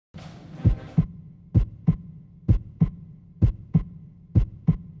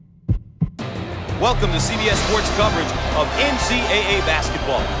Welcome to CBS Sports coverage of NCAA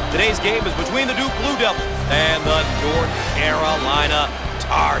Basketball. Today's game is between the Duke Blue Devils and the North Carolina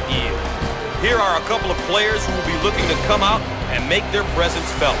Tar Heels. Here are a couple of players who will be looking to come out and make their presence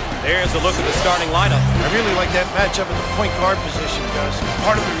felt. There's a look at the starting lineup. I really like that matchup at the point guard position, Gus.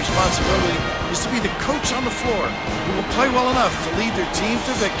 Part of the responsibility is to be the coach on the floor who will play well enough to lead their team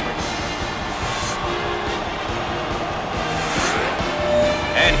to victory.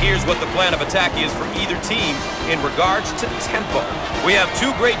 And here's what the plan of attack is for either team in regards to tempo. We have two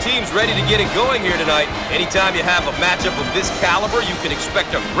great teams ready to get it going here tonight. Anytime you have a matchup of this caliber, you can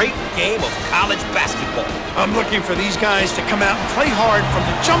expect a great game of college basketball. I'm looking for these guys to come out and play hard from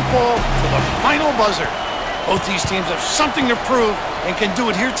the jump ball to the final buzzer. Both these teams have something to prove and can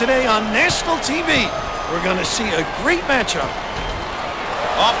do it here today on national TV. We're going to see a great matchup.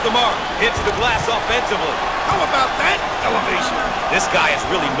 Off the mark, hits the glass offensively. How about that elevation? This guy is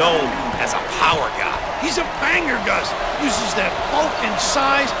really known as a power guy. He's a banger, Gus. Uses that bulk and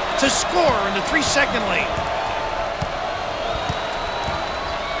size to score in the 3-second lane.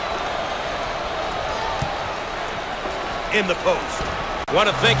 In the post. I want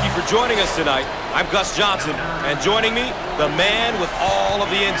to thank you for joining us tonight. I'm Gus Johnson, and joining me, the man with all of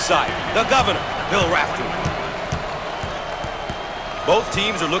the insight, the governor, Bill Rafter. Both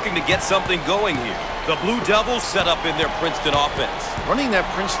teams are looking to get something going here. The Blue Devils set up in their Princeton offense. Running that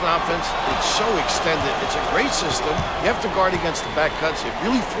Princeton offense, it's so extended. It's a great system. You have to guard against the back cuts. It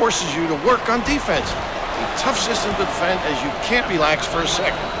really forces you to work on defense. A tough system to defend as you can't relax for a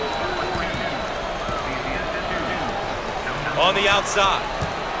second. On the outside.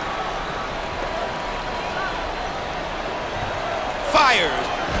 Fires.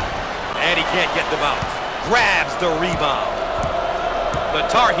 And he can't get the bounce. Grabs the rebound. The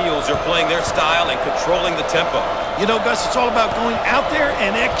Tar Heels are playing their style and controlling the tempo. You know, Gus, it's all about going out there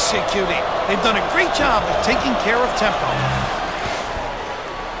and executing. They've done a great job of taking care of tempo.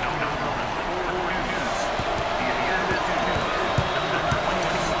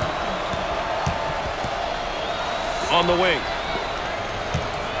 On the wing.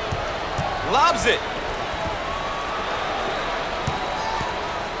 Lobs it.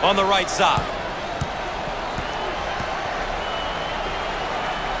 On the right side.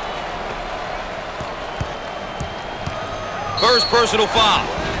 First personal foul.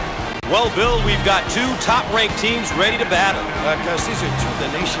 Well, Bill, we've got two top-ranked teams ready to battle. Gus, these are two of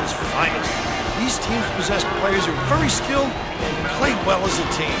the nation's finest. These teams possess players who are very skilled and play well as a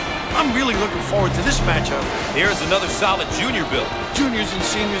team. I'm really looking forward to this matchup. Here's another solid junior, Bill. Juniors and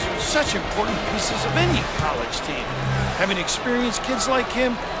seniors are such important pieces of any college team. Having experienced kids like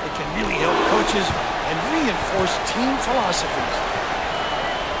him, it can really help coaches and reinforce team philosophies.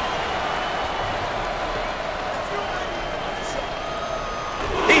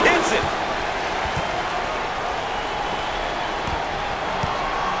 He hits it.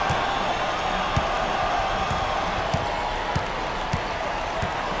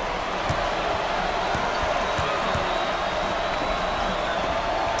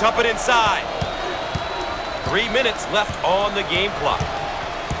 Dump it inside. 3 minutes left on the game clock.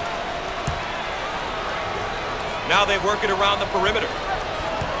 Now they work it around the perimeter.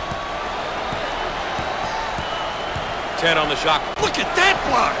 10 on the shot. Look at that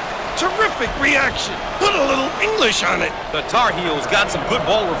block. Terrific reaction. Put a little English on it. The Tar Heels got some good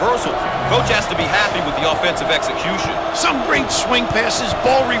ball reversals. Coach has to be happy with the offensive execution. Some great swing passes,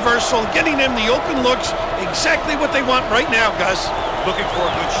 ball reversal, getting them the open looks. Exactly what they want right now, Gus. Looking for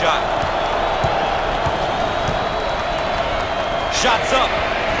a good shot. Shots up.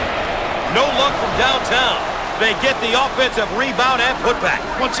 No luck from downtown. They get the offensive rebound and putback.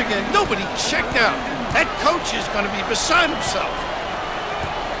 Once again, nobody checked out. That coach is going to be beside himself.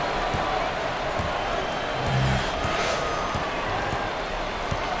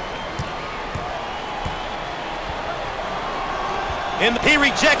 He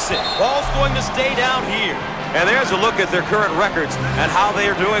rejects it. Ball's going to stay down here. And there's a look at their current records and how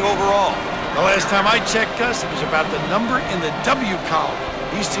they are doing overall. The last time I checked, Gus, it was about the number in the W column.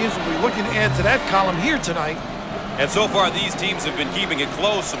 These teams will be looking to add to that column here tonight. And so far, these teams have been keeping it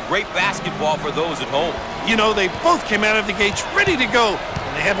close. Some great basketball for those at home. You know, they both came out of the gates ready to go,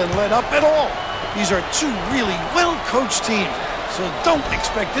 and they haven't let up at all. These are two really well-coached teams, so don't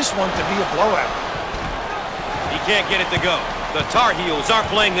expect this one to be a blowout. He can't get it to go. The Tar Heels aren't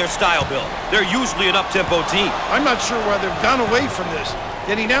playing their style, Bill. They're usually an up-tempo team. I'm not sure why they've gone away from this.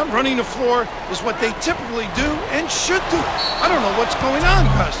 Getting out and running the floor is what they typically do and should do. I don't know what's going on,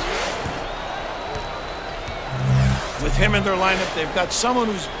 Gus. With him in their lineup, they've got someone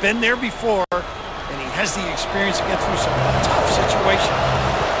who's been there before, and he has the experience to get through some tough situations.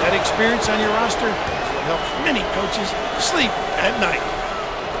 That experience on your roster is what helps many coaches sleep at night.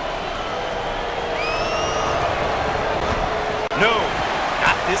 No,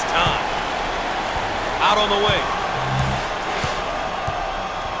 not this time. Out on the wing.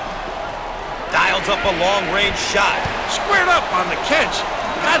 Dials up a long-range shot. Squared up on the catch.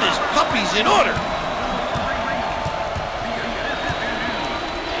 Got his puppies in order.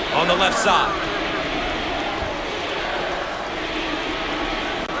 On the left side.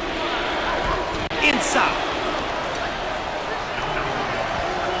 Inside.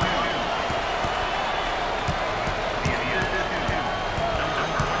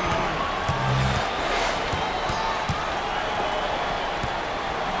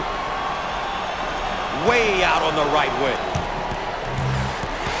 Way out on the right wing.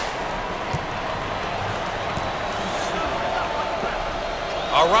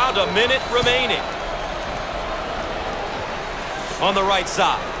 Around a minute remaining. On the right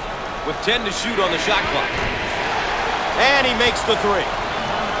side. With 10 to shoot on the shot clock. And he makes the three.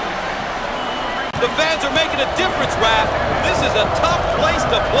 The fans are making a difference, Raph. This is a tough place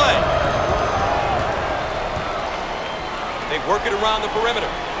to play. They work it around the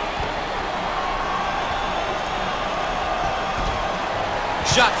perimeter.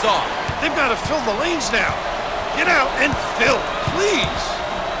 Shots off. They've got to fill the lanes now. Get out and fill, please.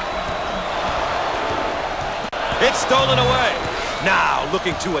 It's stolen away. Now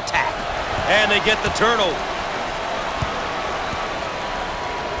looking to attack. And they get the turnover.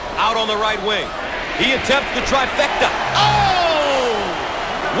 Out on the right wing. He attempts the trifecta. Oh!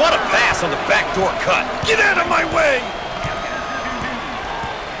 What a pass on the backdoor cut. Get out of my way.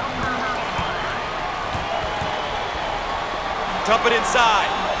 Dump it inside.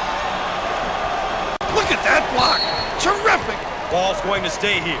 Look at that block. Terrific. Ball's going to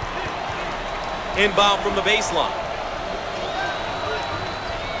stay here. Inbound from the baseline.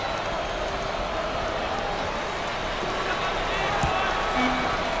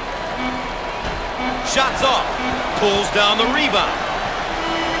 Shots off. Pulls down the rebound.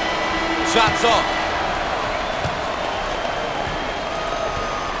 Shots off.